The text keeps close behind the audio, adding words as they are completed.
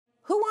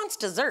Who wants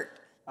dessert?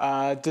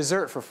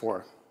 Dessert for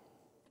 4.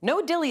 No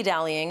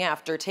dilly-dallying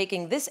after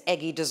taking this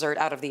eggy dessert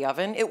out of the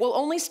oven. It will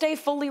only stay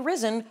fully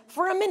risen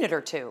for a minute or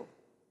 2.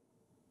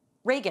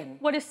 Reagan.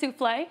 What is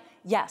souffle?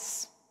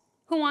 Yes.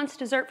 Who wants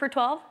dessert for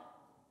 12?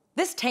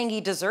 This tangy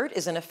dessert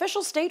is an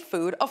official state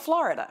food of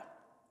Florida.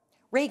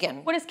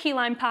 Reagan. What is key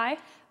lime pie?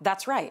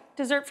 That's right.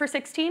 Dessert for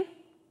 16?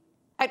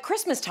 At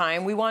Christmas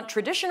time, we want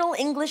traditional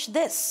English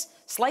this: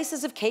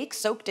 slices of cake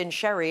soaked in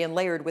sherry and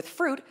layered with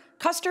fruit,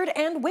 custard,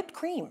 and whipped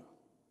cream.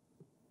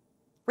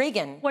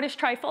 Reagan. What is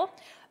trifle?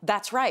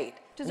 That's right.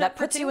 Dessert That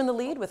for puts 2? you in the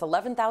lead with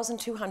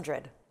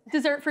 11,200.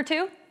 Dessert for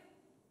 2?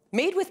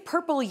 Made with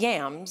purple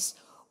yams,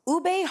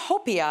 ube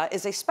hopia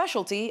is a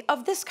specialty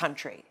of this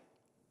country.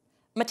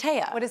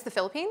 Matea. What is the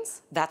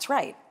Philippines? That's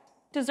right.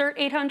 Dessert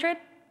 800?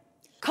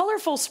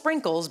 Colorful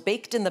sprinkles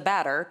baked in the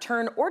batter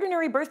turn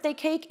ordinary birthday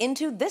cake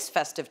into this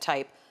festive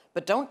type,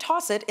 but don't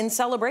toss it in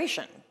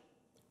celebration.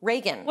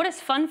 Reagan. What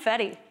is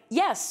funfetti?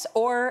 Yes,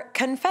 or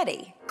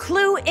confetti.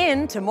 Clue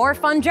in to more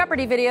fun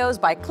Jeopardy videos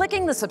by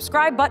clicking the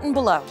subscribe button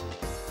below.